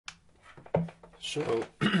So,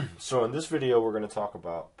 so in this video, we're going to talk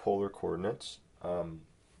about polar coordinates.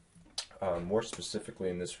 More specifically,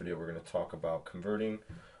 in this video, we're going to talk about converting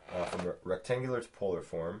from rectangular to polar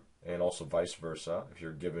form, and also vice versa. If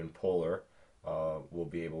you're given polar, we'll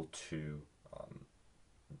be able to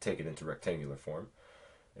take it into rectangular form.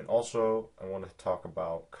 And also, I want to talk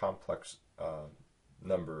about complex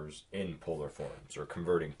numbers in polar forms, or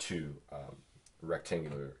converting to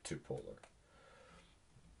rectangular to polar.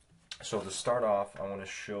 So to start off, I want to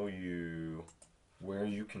show you where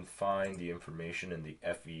you can find the information in the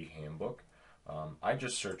FE Handbook. I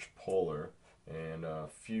just searched polar, and a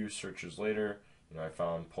few searches later, I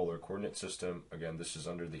found polar coordinate system. Again, this is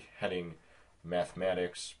under the heading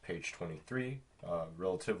Mathematics, page 23,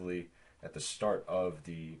 relatively at the start of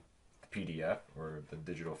the PDF or the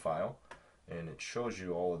digital file, and it shows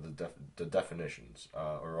you all of the definitions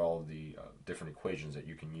or all of the different equations that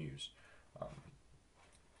you can use.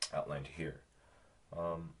 Outlined here.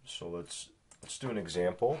 So let's do an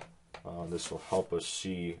example. This will help us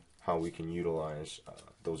see how we can utilize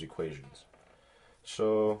those equations.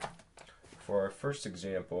 So for our first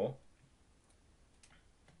example,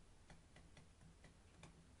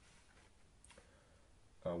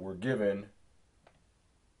 we're given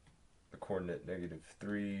the coordinate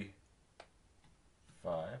 -3,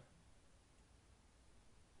 5,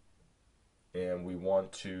 and we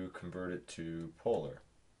want to convert it to polar,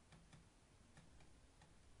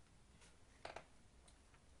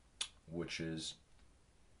 which is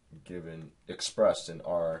expressed in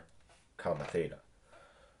r comma theta.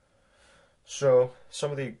 So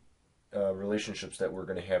some of the relationships that we're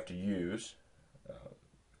going to have to use,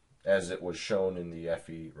 as it was shown in the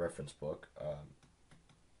FE reference book,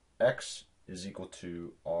 x is equal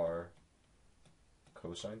to r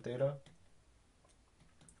cosine theta,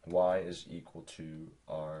 y is equal to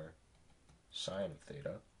r sine of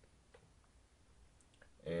theta,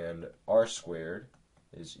 and r squared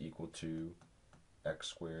is equal to x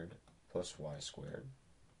squared plus y squared,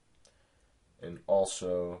 and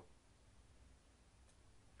also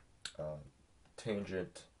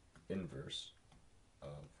tangent inverse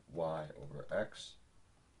of y over x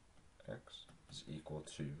is equal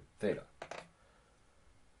to theta.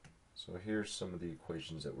 So here's some of the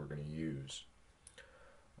equations that we're going to use.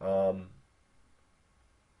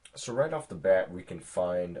 So right off the bat, we can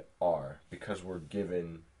find r, because we're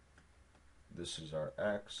given this is our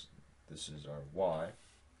x, this is our y,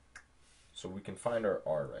 so we can find our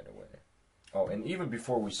r right away. Oh, and even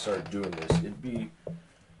before we start doing this,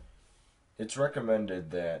 it's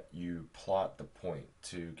recommended that you plot the point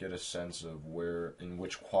to get a sense of in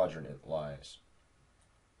which quadrant it lies.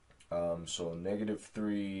 So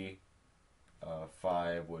 -3,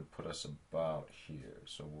 5 would put us about here.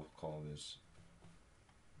 So we'll call this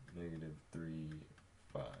 -3,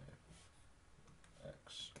 5,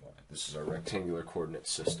 x, y. This is our rectangular coordinate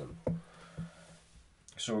system.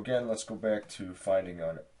 So again, let's go back to finding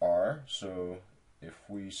on r. So if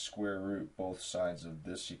we square root both sides of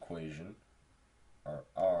this equation, our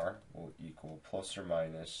r will equal plus or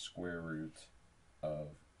minus square root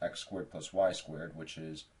of x squared plus y squared, which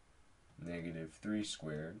is -3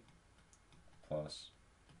 squared plus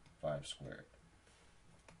 5 squared.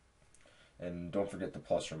 And don't forget the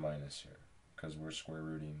plus or minus here, because we're square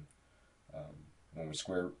rooting. When we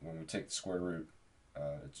take the square root,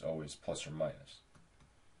 it's always plus or minus.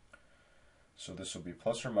 So this will be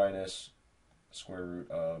plus or minus square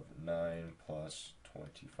root of 9 plus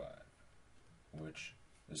 25, which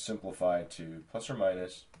is simplified to plus or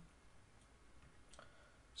minus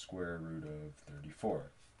square root of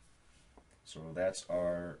 34. So that's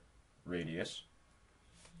our radius.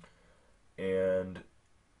 And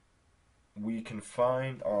we can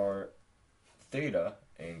find our theta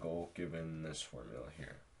angle given this formula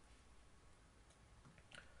here.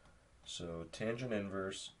 So tangent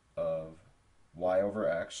inverse of y over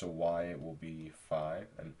x, so y will be 5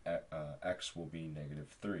 and x will be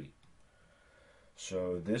 -3.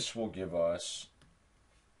 So this will give us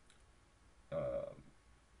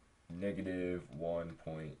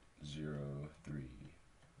 -1.03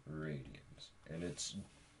 radians, and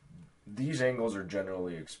these angles are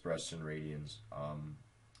generally expressed in radians.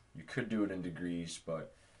 You could do it in degrees,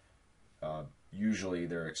 but usually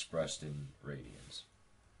they're expressed in radians.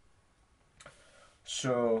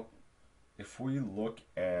 So if we look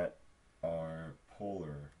at our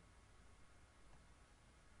polar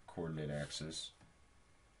coordinate axis,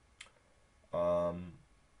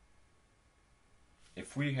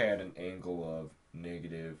 if we had an angle of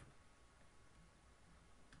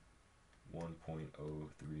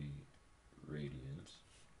 -1.03 radians,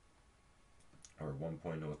 or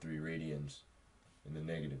 1.03 radians in the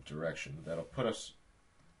negative direction. That'll put us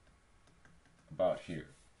about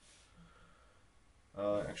here.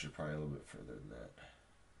 Actually, probably a little bit further than that.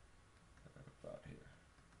 About here.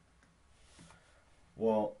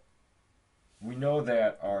 Well, we know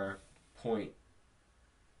that our point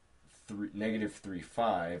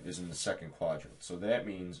 -3,5 is in the second quadrant. So that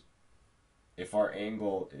means if our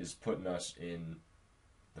angle is putting us in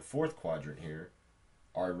the fourth quadrant here,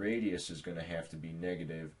 our radius is going to have to be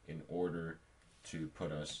negative in order to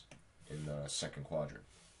put us in the second quadrant.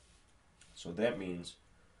 So that means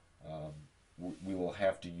we will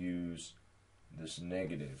have to use this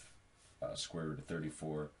negative square root of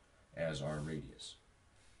 34 as our radius.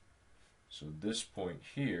 So this point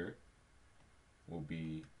here will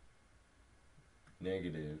be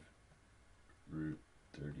negative root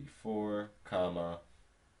 34 comma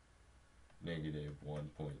negative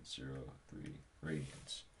 1.03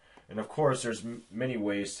 radians. And of course there's many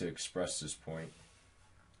ways to express this point.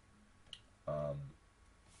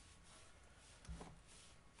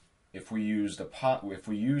 If we use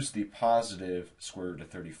the positive square root of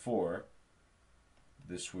 34,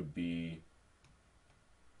 this would be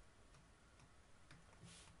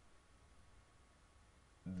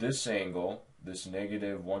this angle, this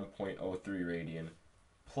negative 1.03 radian,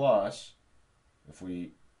 plus, if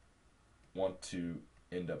we want to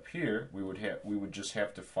end up here, we would just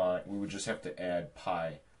have to add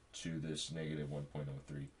pi to this negative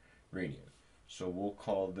 1.03 radian. So we'll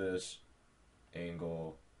call this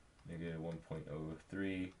angle negative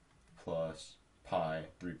 1.03 plus pi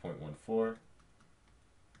 3.14,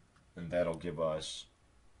 and that'll give us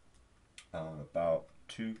about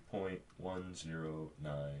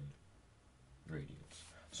 2.109 radians.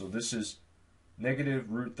 So this is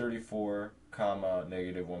negative root 34 comma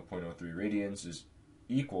negative 1.03 radians is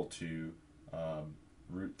equal to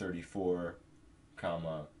root 34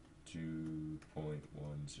 comma 2.109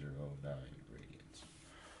 radians.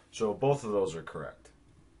 So both of those are correct.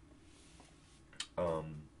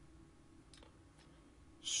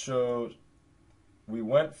 So we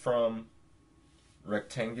went from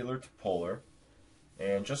rectangular to polar,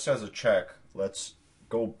 and just as a check, let's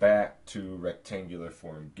go back to rectangular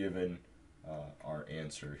form given our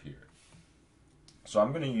answer here. So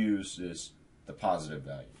I'm going to use the positive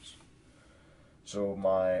values. So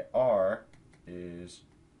my r is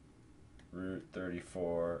root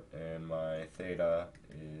 34 and my theta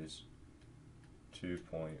is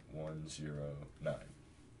 2.109.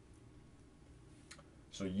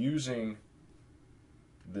 So using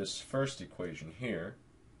this first equation here,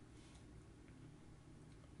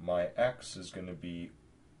 my x is going to be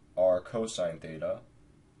r cosine theta.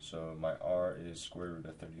 So my r is square root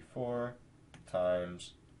of 34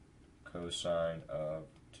 times cosine of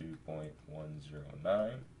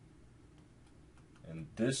 2.109. And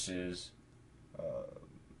this is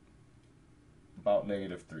about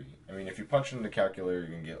negative 3. I mean, if you punch it in the calculator, you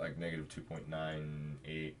can get like negative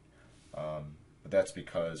 2.98. But that's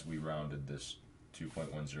because we rounded this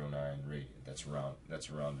 2.109 radian. That's a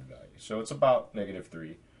rounded value. So it's about negative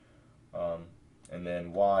 3. And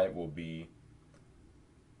then y will be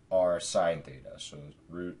r sine theta. So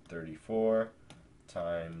root 34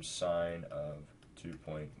 times sine of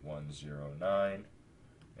 2.109.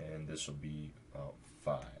 And this will be about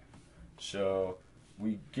 5. So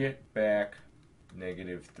we get back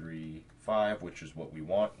negative 3.5, which is what we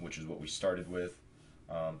want, which is what we started with.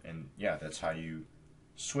 And yeah, that's how you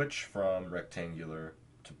switch from rectangular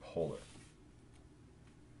to polar.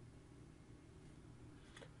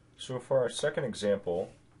 So for our second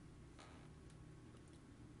example,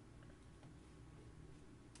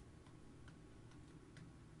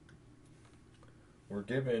 we're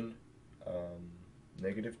given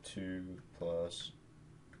negative 2 plus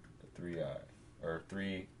 3i, or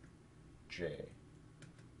 3j.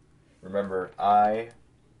 Remember, I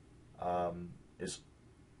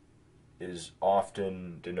is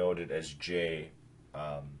often denoted as j.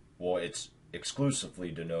 Well, it's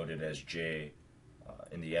exclusively denoted as j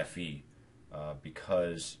in the FE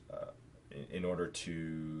because in order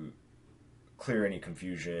to clear any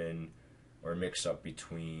confusion or mix up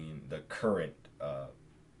between the current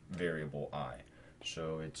variable I.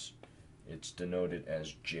 So it's denoted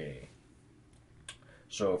as j.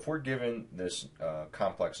 So if we're given this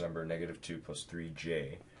complex number, negative 2 plus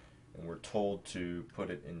 3j, and we're told to put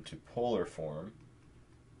it into polar form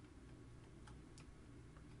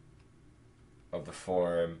of the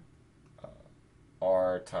form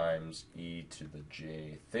r times e to the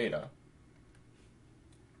j theta,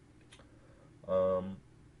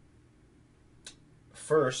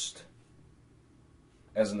 first,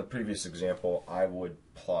 as in the previous example, I would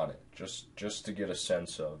plot it just to get a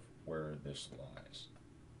sense of where this lies.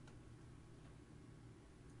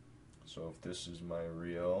 So if this is my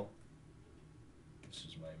real, this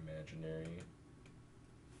is my imaginary,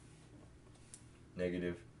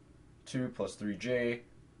 negative 2 plus 3j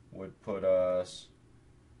would put us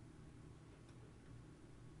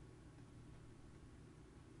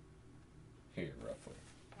here roughly.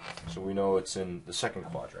 So we know it's in the second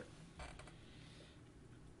quadrant.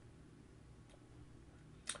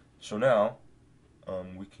 So now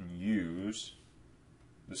we can use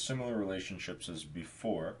the similar relationships as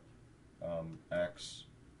before. X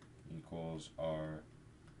equals r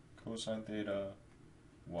cosine theta,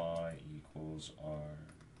 y equals r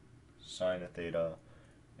sine of theta,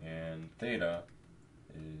 and theta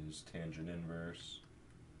is tangent inverse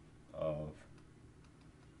of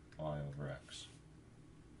y over x.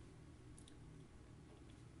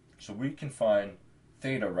 So we can find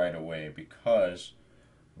theta right away because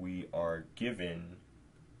we are given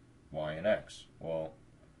y and x. Well,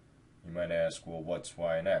 you might ask, well, what's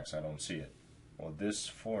y and x? I don't see it. Well, this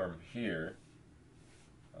form here,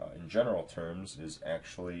 in general terms, is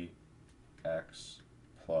actually x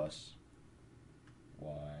plus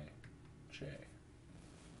yj.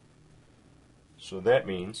 So that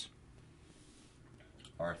means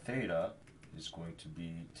our theta is going to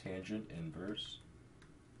be tangent inverse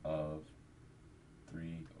of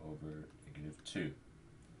 3 over negative 2.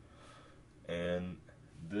 And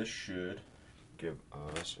this should give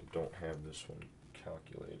us, I don't have this one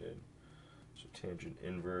calculated, so tangent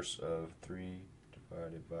inverse of 3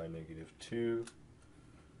 divided by negative 2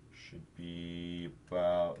 should be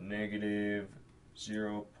about negative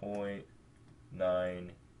 0.983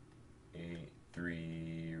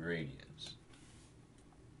 radians.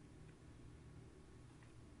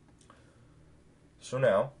 So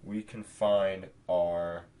now we can find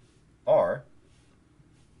our r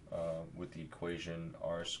with the equation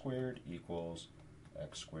r squared equals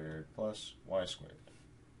x squared plus y squared.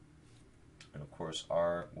 And of course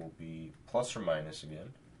r will be plus or minus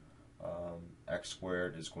again. X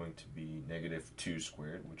squared is going to be negative 2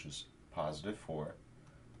 squared, which is positive 4,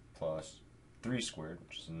 plus 3 squared,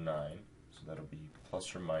 which is 9. So that'll be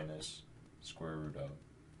plus or minus square root of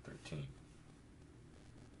 13.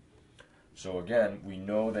 So again, we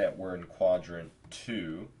know that we're in quadrant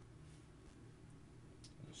 2.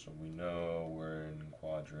 So we know we're in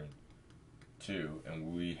quadrant 2,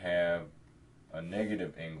 and we have a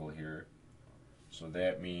negative angle here. So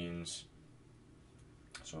that means,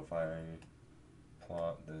 so if I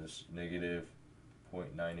plot this negative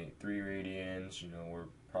 0.983 radians, you know, we're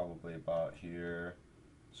probably about here,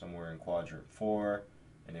 somewhere in quadrant 4.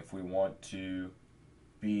 And if we want to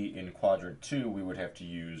be in quadrant 2, we would have to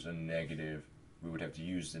use a negative, we would have to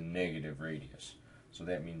use the negative radius. So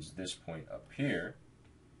that means this point up here,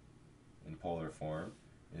 in polar form,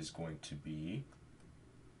 is going to be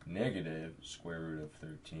negative square root of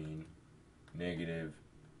 13, negative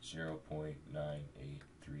 0.983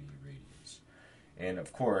 radians. And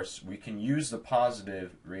of course, we can use the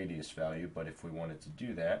positive radius value, but if we wanted to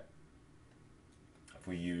do that, if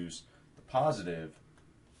we use the positive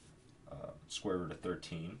square root of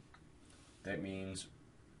 13, that means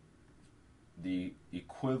the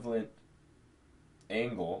equivalent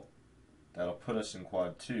angle that'll put us in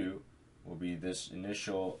quad 2 will be this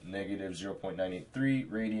initial negative 0.983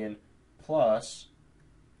 radian plus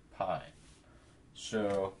pi.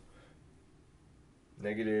 So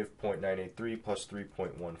negative 0.983 plus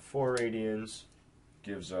 3.14 radians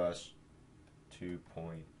gives us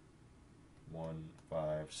 2.157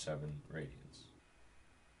 radians.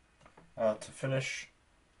 To finish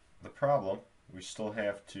the problem, we still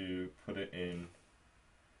have to put it in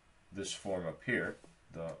this form up here,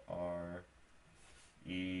 the r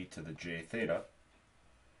e to the j theta.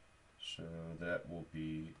 So that will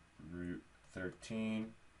be root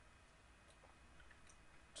 13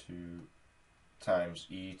 times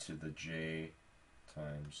e to the j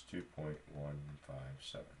times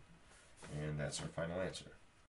 2.157. And that's our final answer.